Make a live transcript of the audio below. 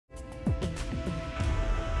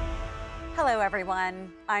Hello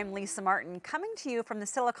everyone, I'm Lisa Martin coming to you from the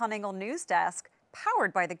SiliconANGLE news desk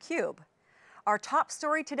powered by theCUBE. Our top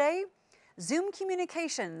story today, Zoom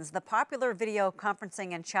Communications, the popular video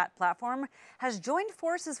conferencing and chat platform, has joined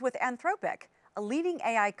forces with Anthropic, a leading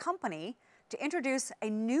AI company, to introduce a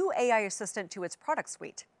new AI assistant to its product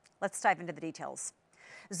suite. Let's dive into the details.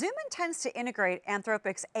 Zoom intends to integrate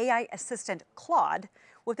Anthropic's AI assistant Claude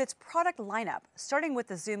with its product lineup, starting with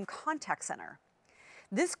the Zoom Contact Center.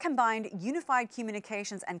 This combined unified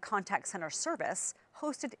communications and contact center service,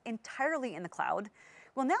 hosted entirely in the cloud,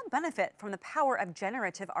 will now benefit from the power of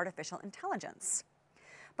generative artificial intelligence.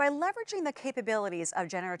 By leveraging the capabilities of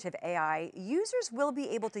generative AI, users will be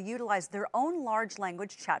able to utilize their own large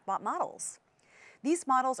language chatbot models. These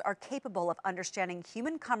models are capable of understanding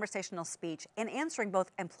human conversational speech and answering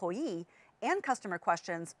both employee and customer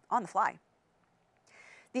questions on the fly.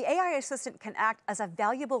 The AI assistant can act as a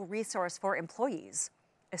valuable resource for employees,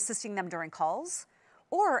 assisting them during calls,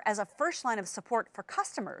 or as a first line of support for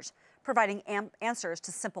customers, providing answers to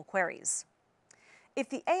simple queries. If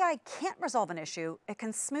the AI can't resolve an issue, it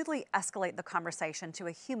can smoothly escalate the conversation to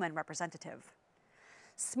a human representative.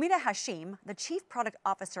 Smita Hashim, the Chief Product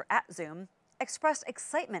Officer at Zoom, expressed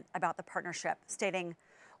excitement about the partnership, stating,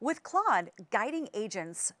 "With Claude guiding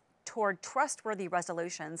agents toward trustworthy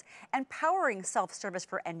resolutions and powering self-service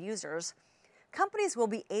for end users, companies will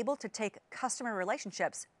be able to take customer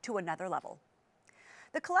relationships to another level."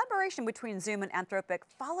 The collaboration between Zoom and Anthropic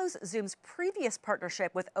follows Zoom's previous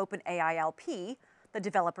partnership with OpenAI LP, the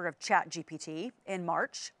developer of ChatGPT, in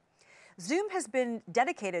March. Zoom has been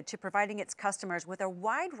dedicated to providing its customers with a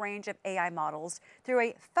wide range of AI models through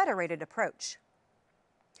a federated approach.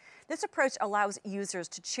 This approach allows users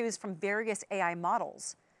to choose from various AI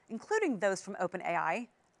models, including those from OpenAI,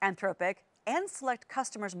 Anthropic, and select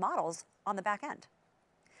customers' models on the back end.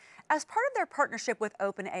 As part of their partnership with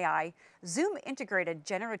OpenAI, Zoom integrated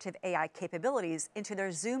generative AI capabilities into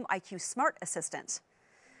their Zoom IQ Smart Assistant.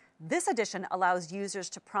 This addition allows users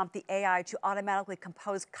to prompt the AI to automatically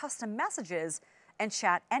compose custom messages and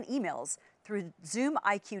chat and emails through Zoom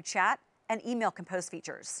IQ Chat and Email Compose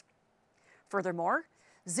features. Furthermore,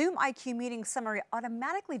 Zoom IQ Meeting Summary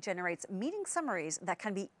automatically generates meeting summaries that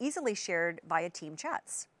can be easily shared via team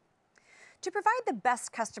chats. To provide the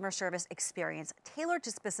best customer service experience tailored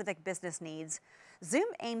to specific business needs, Zoom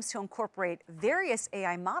aims to incorporate various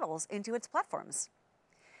AI models into its platforms.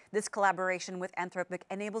 This collaboration with Anthropic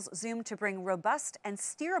enables Zoom to bring robust and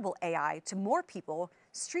steerable AI to more people,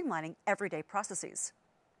 streamlining everyday processes.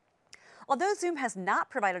 Although Zoom has not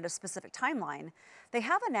provided a specific timeline, they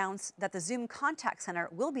have announced that the Zoom Contact Center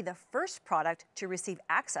will be the first product to receive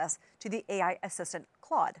access to the AI assistant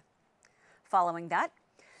Claude. Following that,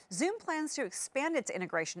 Zoom plans to expand its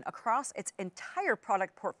integration across its entire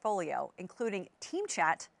product portfolio, including Team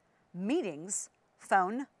Chat, Meetings,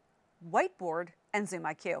 Phone, Whiteboard, and Zoom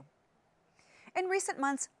IQ. In recent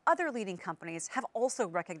months, other leading companies have also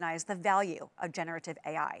recognized the value of generative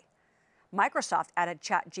AI. Microsoft added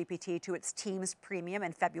ChatGPT to its Teams Premium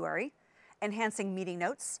in February, enhancing meeting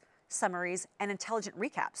notes, summaries, and intelligent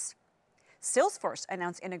recaps. Salesforce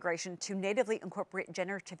announced integration to natively incorporate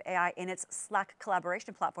generative AI in its Slack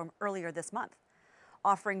collaboration platform earlier this month,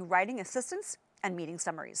 offering writing assistance and meeting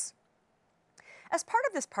summaries. As part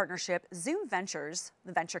of this partnership, Zoom Ventures,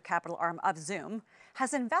 the venture capital arm of Zoom,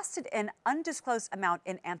 has invested an undisclosed amount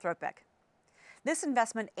in Anthropic. This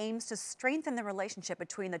investment aims to strengthen the relationship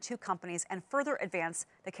between the two companies and further advance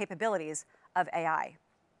the capabilities of AI.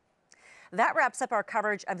 That wraps up our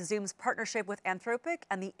coverage of Zoom's partnership with Anthropic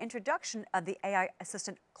and the introduction of the AI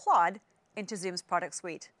assistant Claude into Zoom's product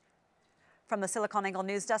suite. From the SiliconANGLE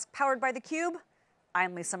news desk powered by theCUBE,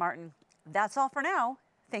 I'm Lisa Martin. That's all for now.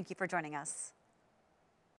 Thank you for joining us.